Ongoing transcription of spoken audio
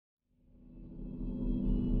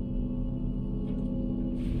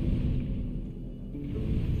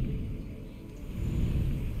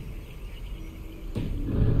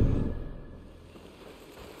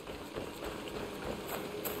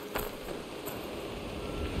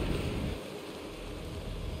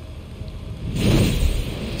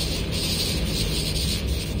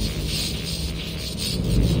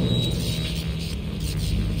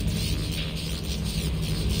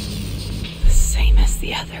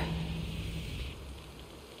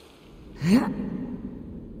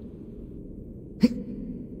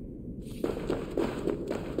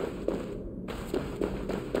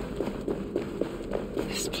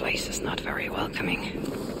This place is not very welcoming.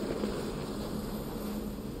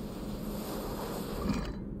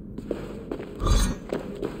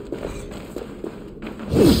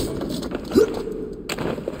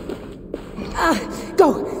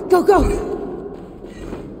 Go! Go, go!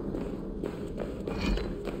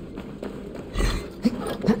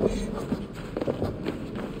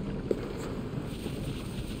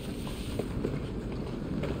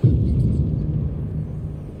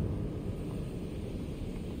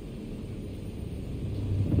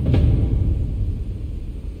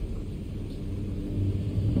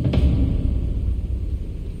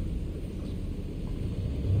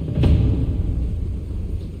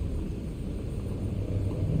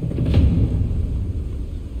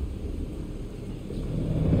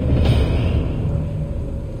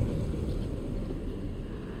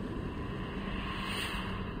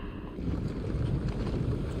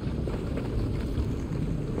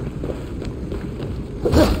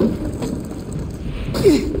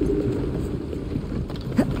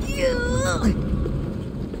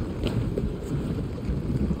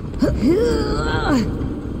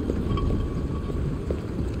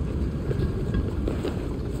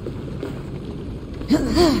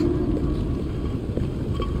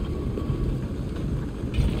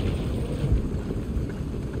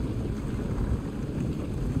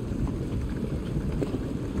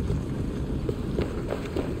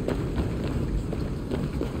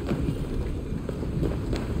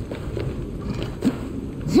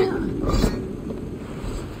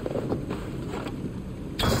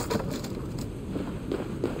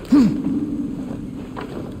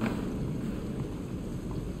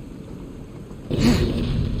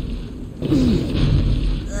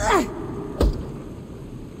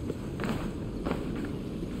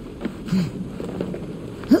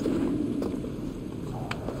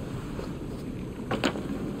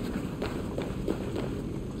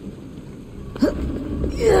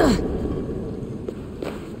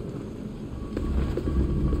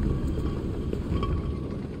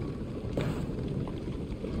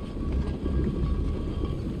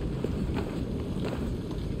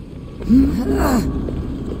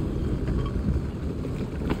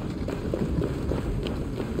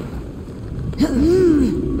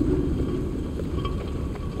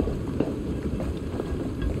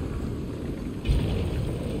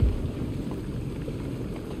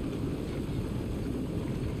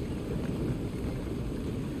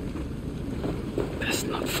 Best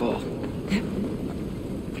not fall.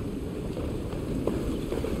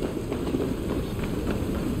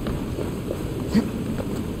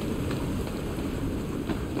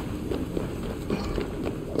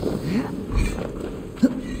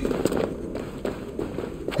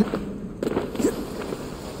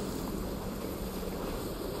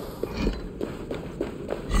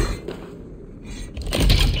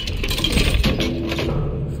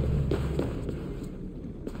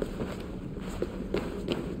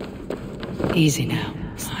 Easy now.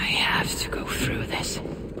 I have to go through this.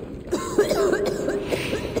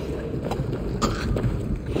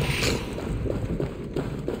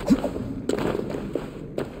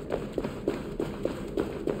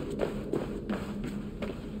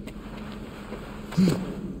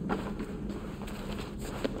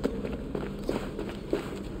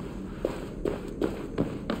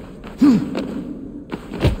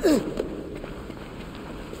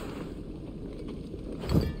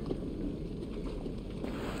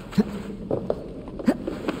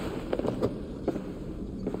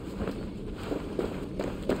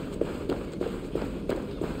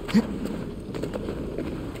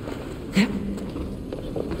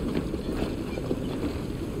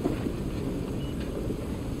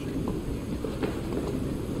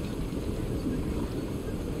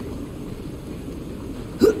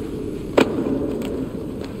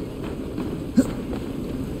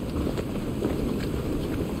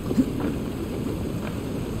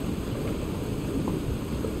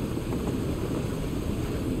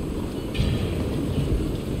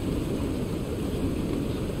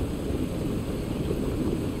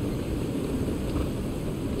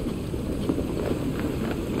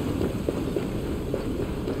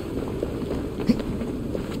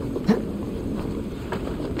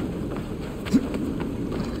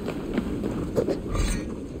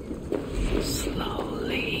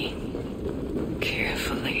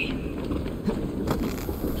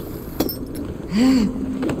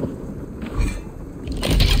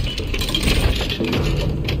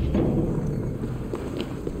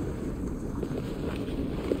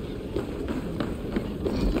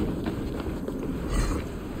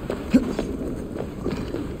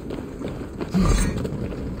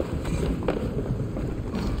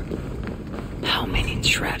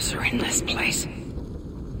 traps are in this place.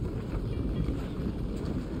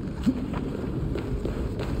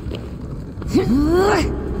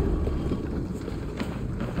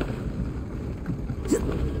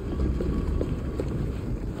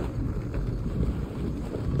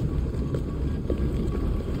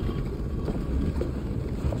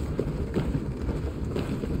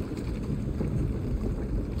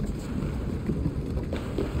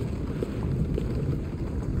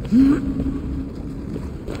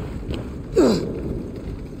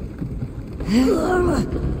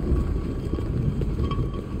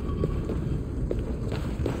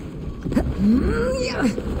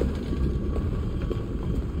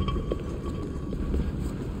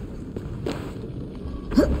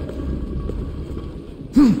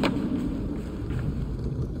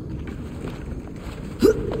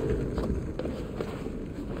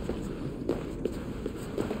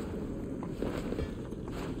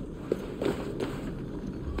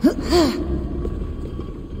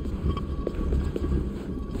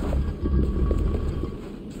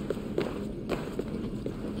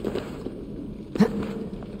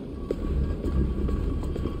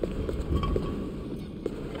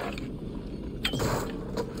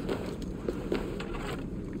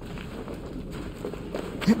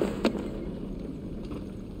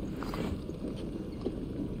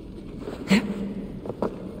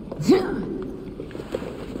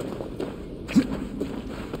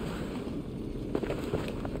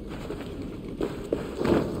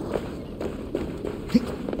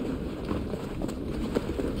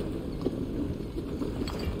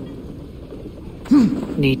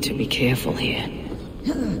 Need to be careful here.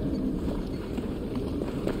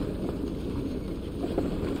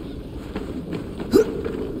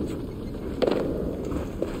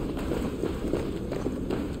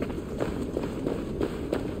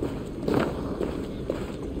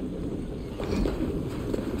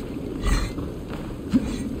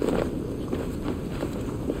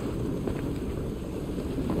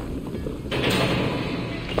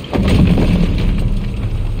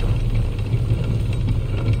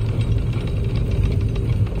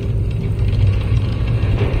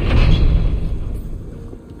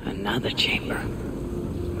 Another chamber.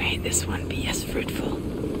 May this one be as fruitful.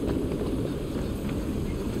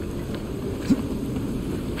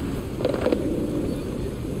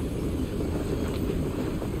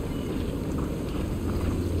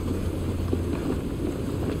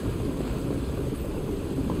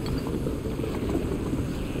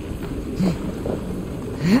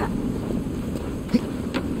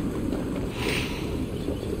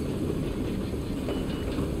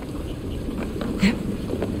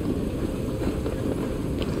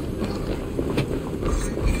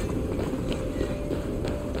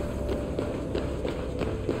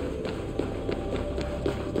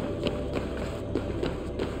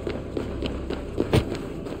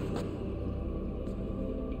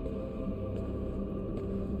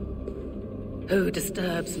 Who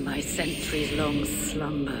disturbs my centuries-long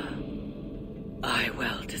slumber? I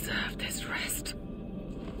well deserve this rest.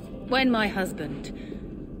 When my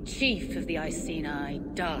husband, chief of the Iceni,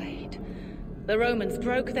 died, the Romans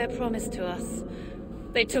broke their promise to us.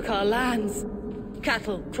 They took our lands,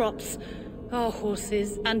 cattle, crops, our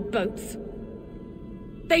horses, and boats.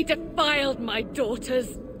 They defiled my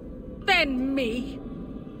daughters, then me.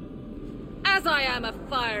 As I am a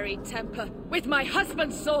fiery temper, with my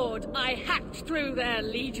husband's sword, I hacked through their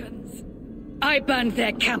legions. I burned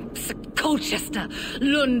their camps at Colchester,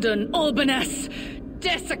 London, Albanus,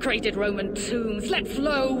 desecrated Roman tombs, let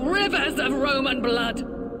flow rivers of Roman blood.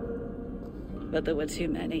 But there were too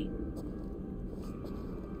many.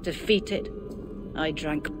 Defeated, I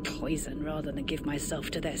drank poison rather than give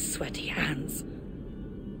myself to their sweaty hands.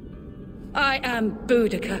 I am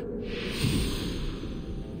Boudicca.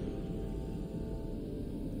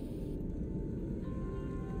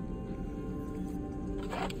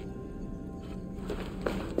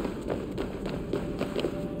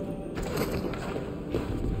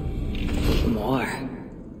 More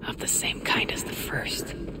of the same kind as the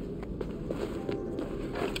first.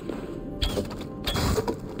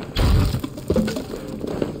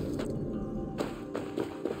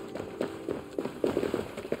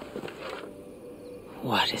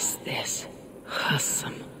 What is this?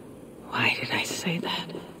 Awesome. Why did I say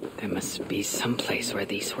that? There must be some place where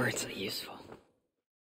these words are useful.